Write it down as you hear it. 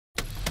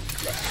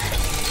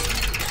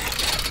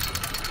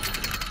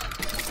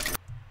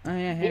Oh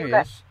yeah, here he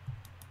is.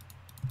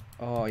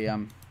 Oh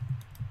yum.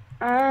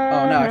 Oh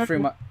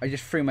no, I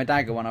just threw my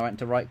dagger when I went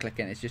to right click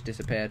it and it's just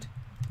disappeared.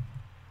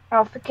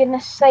 Oh, for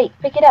goodness sake,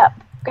 pick it up.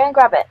 Go and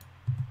grab it.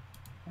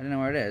 I don't know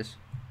where it is.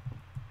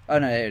 Oh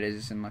no, here it is.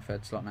 It's in my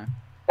third slot now.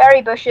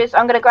 Berry bushes.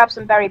 I'm going to grab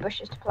some berry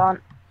bushes to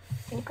plant.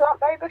 Can you plant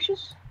berry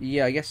bushes?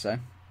 Yeah, I guess so.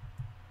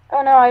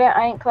 Oh no, I don't.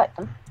 I didn't collect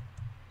them.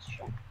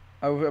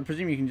 I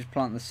presume you can just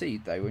plant the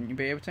seed though, wouldn't you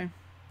be able to?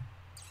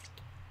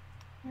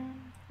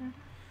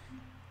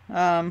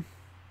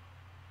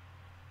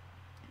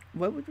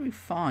 Where would we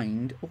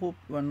find, well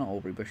not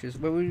Oreberry bushes,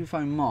 where would we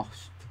find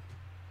moss?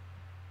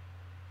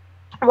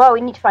 Well, we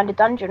need to find a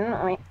dungeon,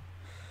 don't we?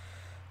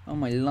 Oh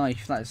my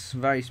life, that's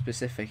very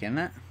specific, isn't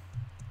it?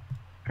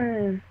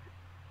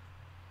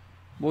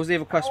 What was the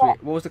other quest?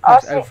 What was the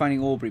quest? Oh, finding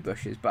Oreberry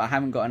bushes, but I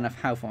haven't got enough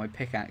health on my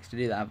pickaxe to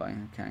do that, have I?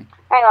 Okay.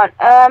 Hang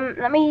on.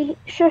 Let me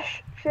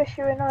shush.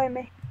 You're annoying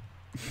me.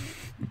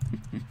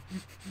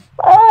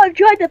 Oh, I'm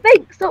trying to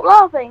think. Stop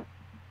laughing.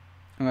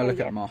 I'm gonna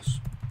look at moss.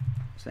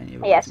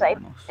 Yeah, so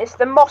it's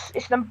the moss.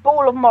 It's the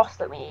ball of moss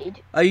that we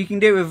need. Oh, you can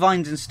do it with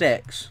vines and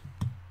sticks.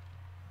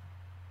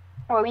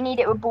 Well, we need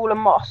it with ball of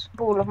moss.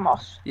 Ball of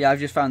moss. Yeah, I've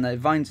just found that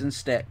vines and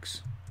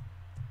sticks.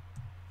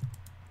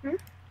 Hmm?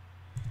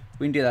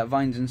 We can do that,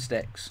 vines and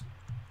sticks.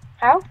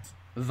 How?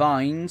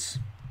 Vines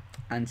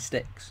and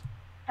sticks.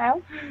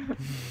 How?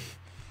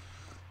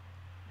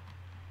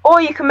 Or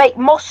you can make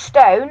moss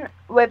stone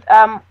with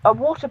a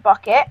water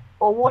bucket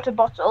or water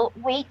bottle,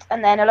 wheat,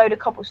 and then a load of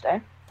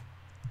cobblestone.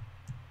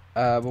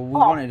 Well, we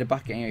wanted a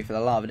bucket anyway for the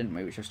lava, didn't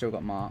we? Which I've still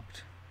got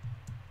marked.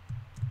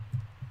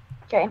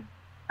 Okay,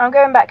 I'm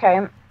going back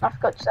home. I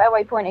forgot to set a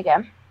waypoint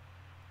again.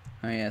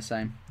 Oh yeah,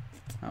 same.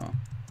 Oh.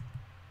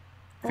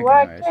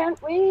 Why can't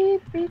we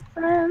be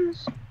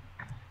friends?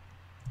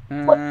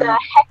 What the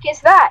heck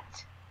is that?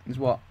 Is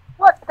what?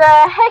 What the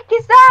heck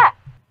is that?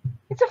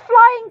 It's a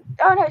flying...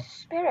 Oh no, it's a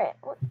spirit.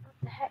 What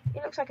the heck?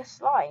 It looks like a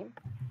slime.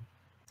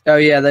 Oh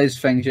yeah, those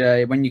things,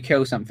 yeah. When you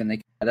kill something, they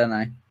kill, don't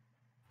they?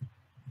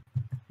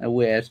 They're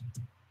weird.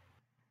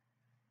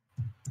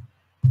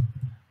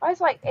 I was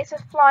like, it's a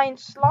flying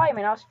slime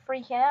and I was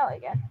freaking out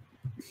again.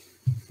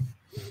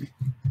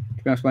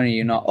 To be honest, when are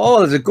you not? Oh,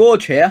 there's a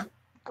gorge here.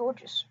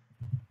 Gorgeous.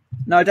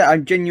 No,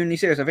 I'm genuinely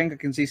serious. I think I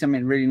can see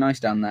something really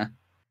nice down there.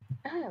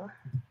 Oh.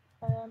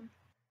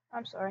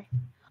 I'm sorry.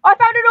 I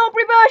found an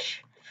Oreberry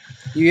bush!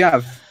 You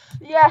have?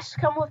 Yes,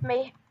 come with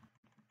me.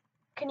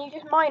 Can you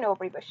just mine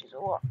Oreberry bushes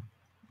or what?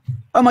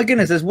 Oh my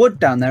goodness, there's wood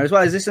down there as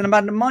well. Is this an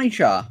abandoned mine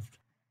shaft?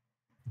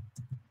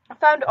 I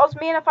found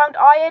osmium, I found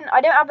iron.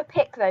 I don't have a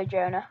pick though,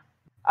 Jonah.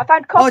 I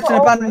found copper. Oh, it's an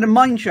abandoned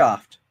mine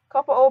shaft.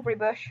 Copper Oreberry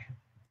bush.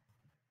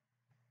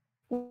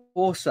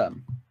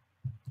 Awesome.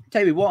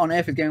 Tell me, what on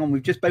earth is going on?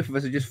 Both of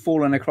us have just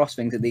fallen across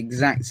things at the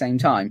exact same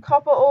time.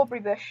 Copper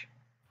Oreberry bush.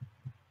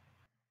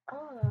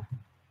 Oh.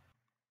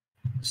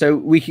 So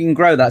we can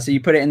grow that. So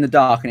you put it in the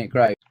dark and it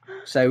grows.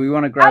 So we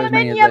want to grow as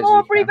many of those as we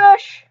Oreberry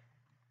bush.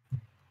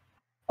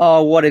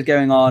 Oh, what is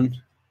going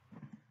on?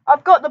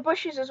 I've got the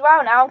bushes as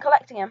well now. I'm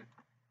collecting them.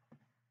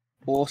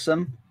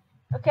 Awesome.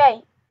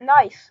 Okay,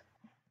 nice.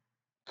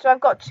 So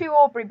I've got 2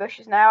 Oreberry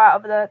bushes now out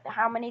of the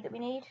how many that we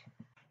need?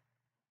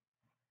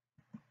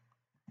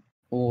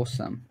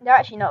 Awesome. They're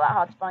actually not that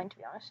hard to find, to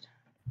be honest.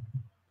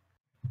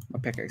 My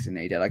pickaxe is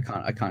needed. I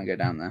can't go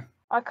down there.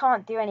 I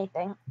can't do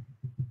anything.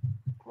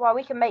 Well,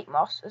 we can make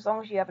moss as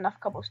long as you have enough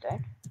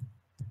cobblestone.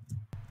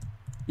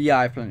 Yeah,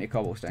 I have plenty of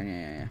cobblestone.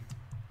 Yeah.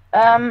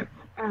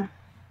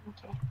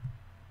 Okay.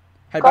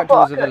 Head back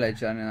towards the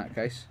village then. In that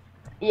case.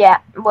 Yeah.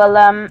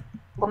 Well,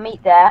 we'll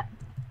meet there.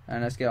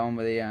 And let's get on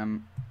with the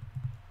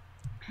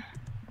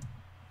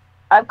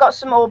I've got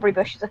some Oreberry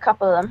bushes, a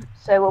couple of them,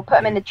 so we'll put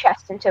them in the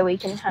chest until we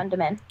can hand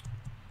them in.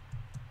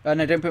 Oh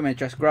no, don't put them in the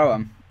chest. Grow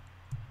them.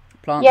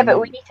 Plant. Yeah, but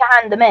we need to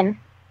hand them in.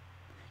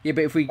 Yeah,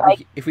 but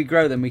if we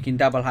grow them, we can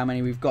double how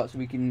many we've got. So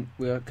we can,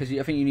 because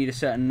I think you need a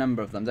certain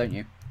number of them, don't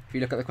you? If you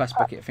look at the quest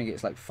book, I think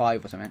it's like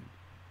 5 or something.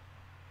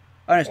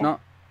 Oh, no, it's not.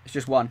 It's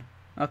just 1.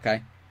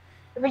 Okay.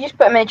 If we just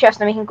put them in the chest,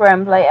 then we can grow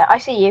them later. I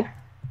see you.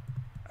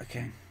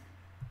 Okay.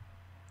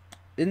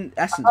 Isn't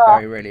essence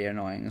berry really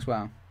annoying as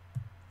well?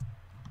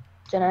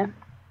 Dunno.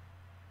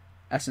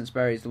 Essence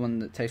berry is the one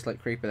that tastes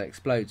like creeper that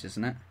explodes,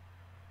 isn't it?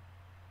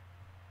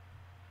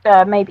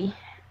 Maybe.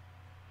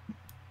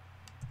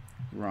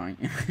 Right.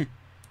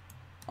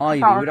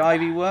 Ivy. Would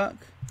ivy work?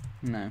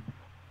 No.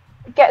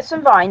 Get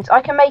some vines.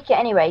 I can make it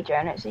anyway,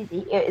 Joan. It's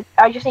easy.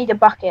 I just need a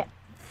bucket.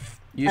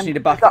 You just need a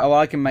bucket. Oh,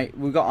 I can make.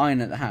 We've got iron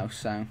at the house,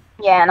 so.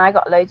 Yeah, and I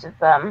got loads of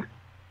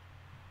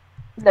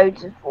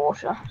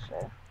water.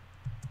 So.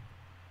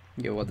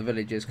 Yeah, well, the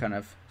village is kind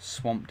of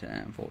swamped in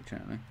it,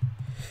 unfortunately.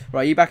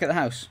 Right, are you back at the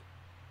house?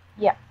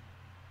 Yeah.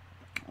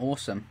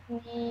 Awesome.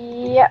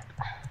 Yep.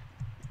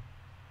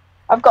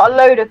 I've got a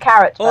load of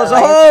carrots. Oh, there's a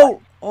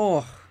hole!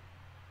 Oh.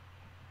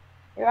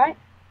 You right?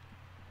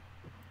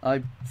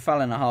 I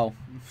fell in a hole.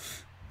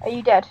 Are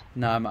you dead?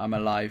 No, I'm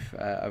alive.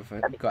 I've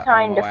got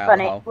kind of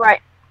funny. Right,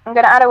 I'm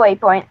gonna add a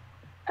waypoint.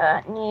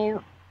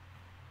 New.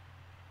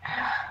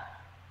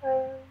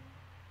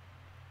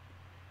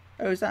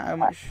 Oh, is that how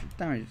much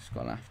damage it's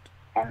got left?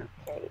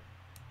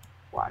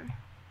 MK1.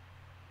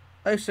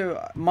 Oh,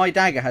 so my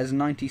dagger has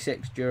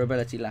 96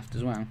 durability left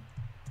as well.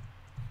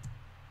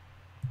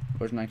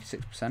 Or is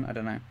 96%? I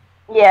don't know.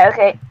 Yeah,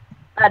 okay.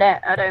 I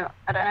don't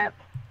know.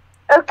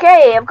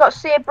 Okay, I've got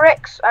seared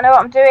bricks. I know what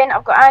I'm doing.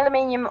 I've got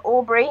aluminium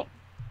Oreberry.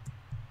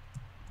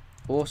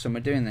 Awesome, we're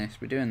doing this.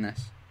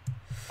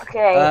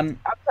 Okay,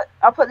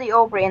 I'll put the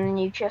Oreberry in the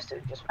new chest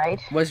that we just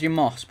made. Where's your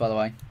moss, by the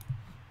way?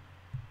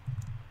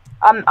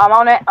 I'm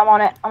on it.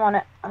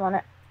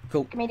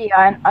 Cool. Give me the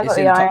iron. I got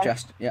the iron. It's in the top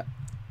chest. Yeah.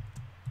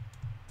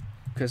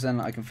 Because then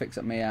I can fix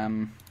up my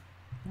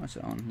what's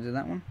it on? Is it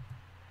that one?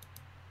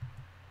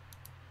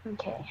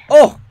 Okay.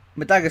 Oh,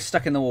 my dagger's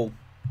stuck in the wall.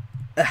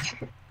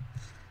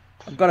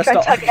 I've got to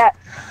stop. Tug it out.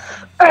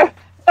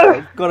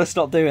 I've got to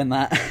stop doing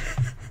that.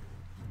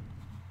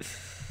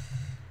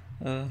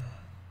 Can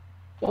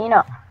you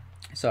not?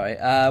 Sorry.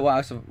 What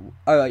else?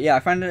 Oh yeah, I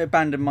found an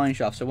abandoned mine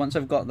shaft. So once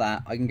I've got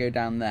that, I can go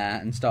down there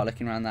and start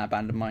looking around that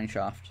abandoned mine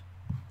shaft.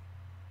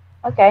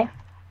 Okay.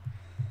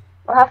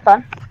 Well, have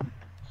fun.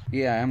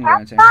 Yeah, I'm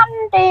going to. Have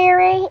fun,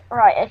 dearie.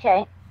 Right.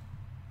 Okay.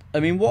 I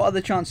mean, what are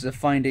the chances of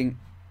finding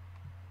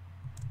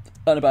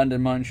an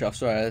abandoned mine shaft?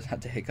 Sorry, I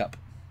had to hiccup.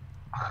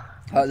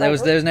 There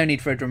was no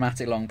need for a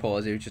dramatic long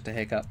pause. It was just a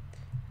hiccup.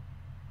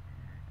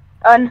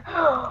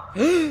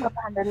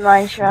 Abandoned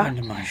mine shaft.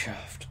 Abandoned mine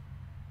shaft.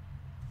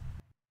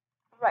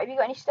 Right. Have you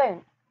got any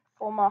stone?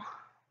 4 more.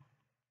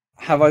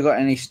 Have I got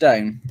any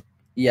stone?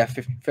 Yeah,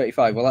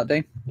 35. Will that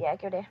do? Yeah,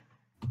 good idea.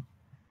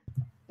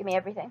 Give me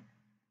everything.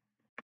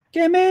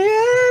 Give me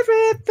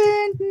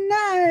everything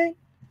tonight.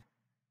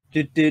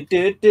 Do do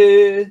do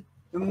do.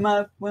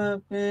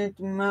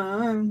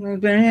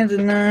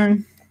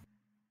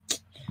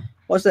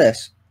 What's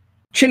this?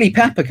 Chili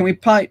pepper. Can we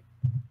pipe?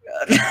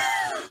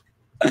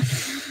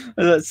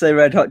 Let's say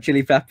red hot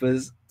chili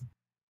peppers.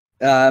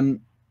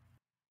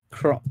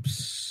 Crop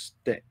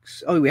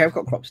sticks. Oh, we have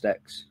got crop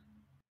sticks.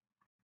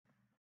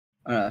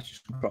 Oh, no, that's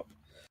just crop.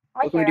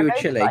 What can we do with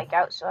chili? Like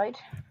outside.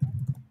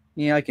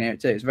 Yeah, I can hear it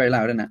too. It's very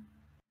loud, isn't it?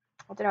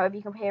 I don't know if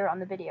you can hear it on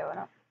the video or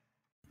not.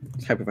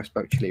 Let's hope if I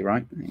spoke chili,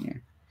 right? Yeah.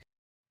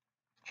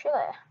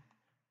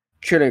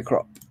 Chili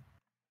crop.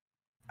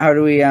 How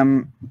do we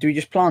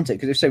just plant it?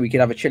 Because if so, we could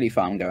have a chili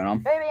farm going on.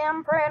 Baby,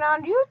 I'm praying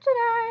on you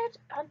tonight.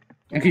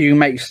 Because you can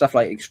make stuff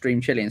like extreme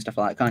chili and stuff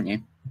like that, can't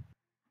you?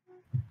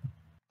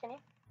 Can you?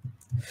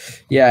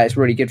 Yeah, it's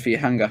really good for your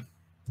hunger.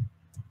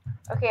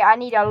 Okay, I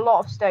need a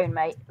lot of stone,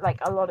 mate. Like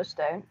a lot of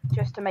stone,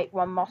 just to make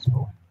one moss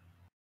ball.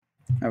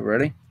 Oh,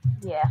 really?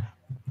 Yeah.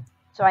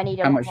 So I need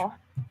a lot more.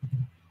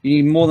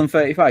 You need more than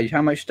 35.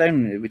 How much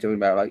stone are we talking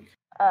about? Like,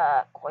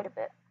 quite a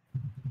bit.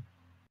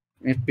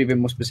 You have to be a bit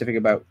more specific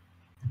about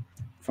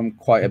from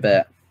quite a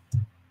bit.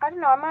 I don't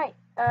know. I might.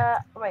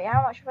 Wait.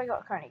 How much have I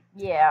got currently?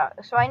 Yeah.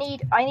 So I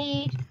need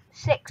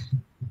 6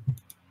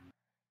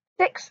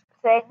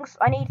 things.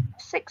 I need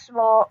 6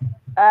 more.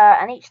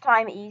 And each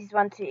time it uses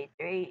 1, 2,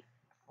 3,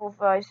 4,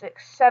 5,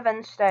 6,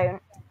 7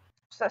 stone.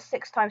 So that's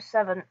 6 times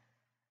 7.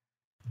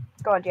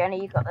 Go on,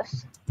 Jenny. You got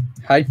this.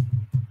 Hey.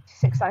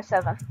 6 times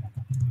 7.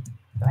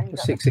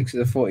 So 6 is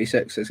a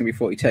 46. So it's gonna be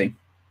 42.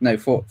 No,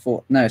 4.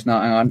 No, it's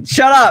not. Hang on.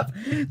 Shut up!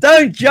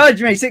 Don't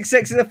judge me. 6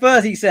 is a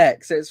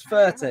 36. So it's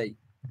 30.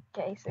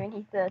 Okay, so we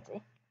need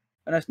 30.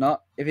 No, it's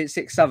not. If it's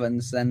 6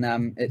 sevens, then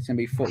it's gonna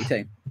be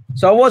 42.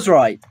 So I was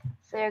right.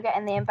 So you're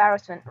getting the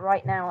embarrassment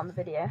right now on the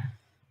video.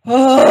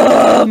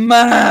 Oh,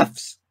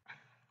 maths.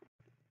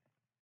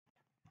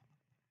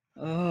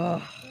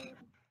 Oh.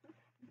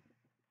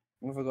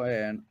 What have I got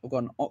here? I've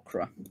got an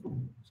okra.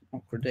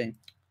 Okra D.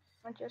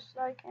 We're just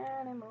like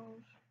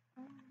animals.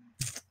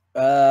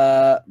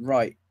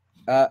 Right.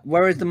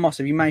 Where is the moss?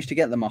 Have you managed to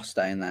get the moss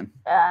stone then?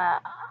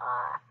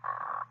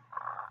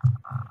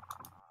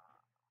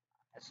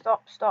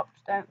 Stop.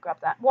 Don't grab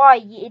that. Why,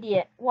 you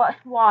idiot? What?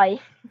 Why?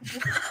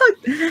 Give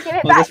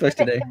it back.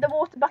 Give the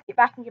water bucket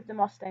back and give the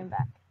moss stone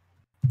back.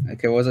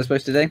 Okay, what was I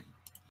supposed to do?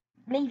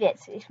 Leave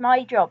it. It's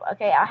my job.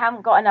 Okay, I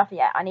haven't got enough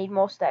yet. I need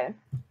more stone.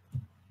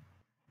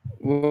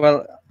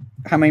 Well,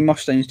 how many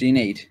moss stones do you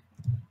need?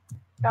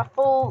 A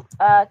full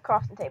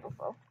crafting table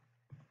full.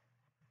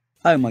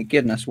 Oh my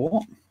goodness,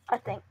 what? I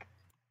think.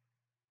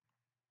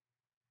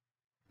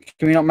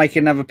 Can we not make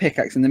another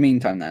pickaxe in the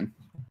meantime then?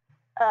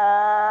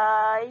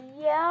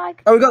 Yeah.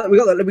 Oh, we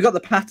got the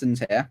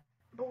patterns here.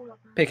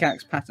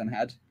 Pickaxe pattern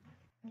head.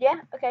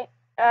 Yeah. Okay.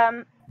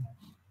 Right.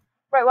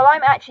 Well,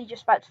 I'm actually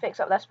just about to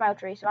fix up that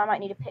smeltery, so I might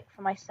need a pick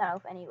for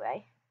myself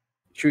anyway.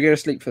 Should we go to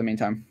sleep for the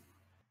meantime?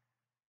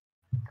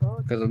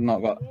 Because I've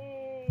not got.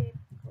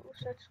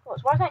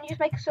 Why can't you just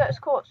make a Certus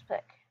Quartz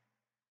pick?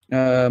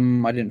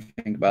 I didn't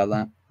think about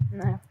that.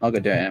 No. I'll go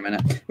do it in a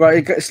minute.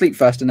 Right, go to sleep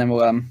first, and then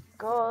we'll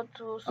Go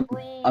to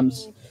sleep.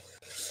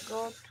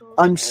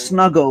 I'm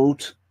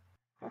snuggled.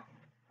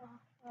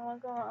 Oh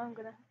God, I'm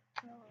gonna.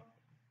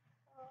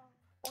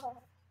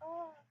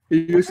 Are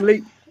you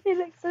asleep? He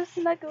looks so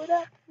snuggled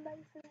up,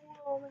 nice and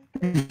warm.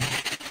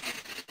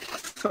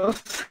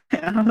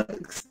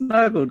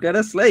 Snuggled. Go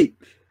to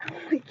sleep. Oh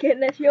my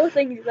goodness, your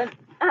thing is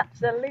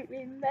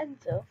absolutely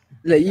mental.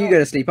 Look, you go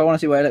to sleep. I want to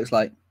see what it looks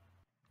like.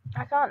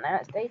 I can't now.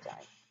 It's daytime.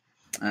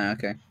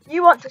 Okay.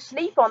 You want to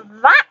sleep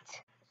on that?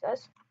 It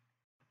says.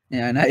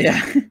 Yeah, I know.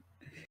 Yeah,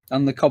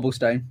 on the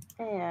cobblestone.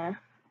 Yeah.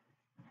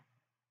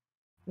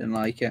 Didn't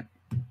like it.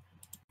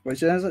 Wait,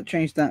 so has that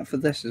changed that for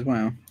this as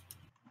well?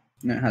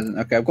 No, it hasn't.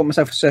 Okay, I've got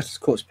myself a surface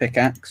quartz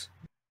pickaxe,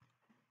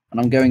 and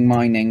I'm going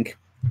mining.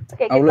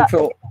 Okay, I'll good look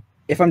luck. for.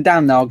 If I'm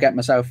down there, I'll get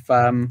myself.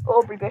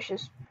 Aubrey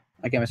bushes.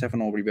 I get myself an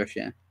Oreberry bush.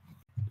 Yeah.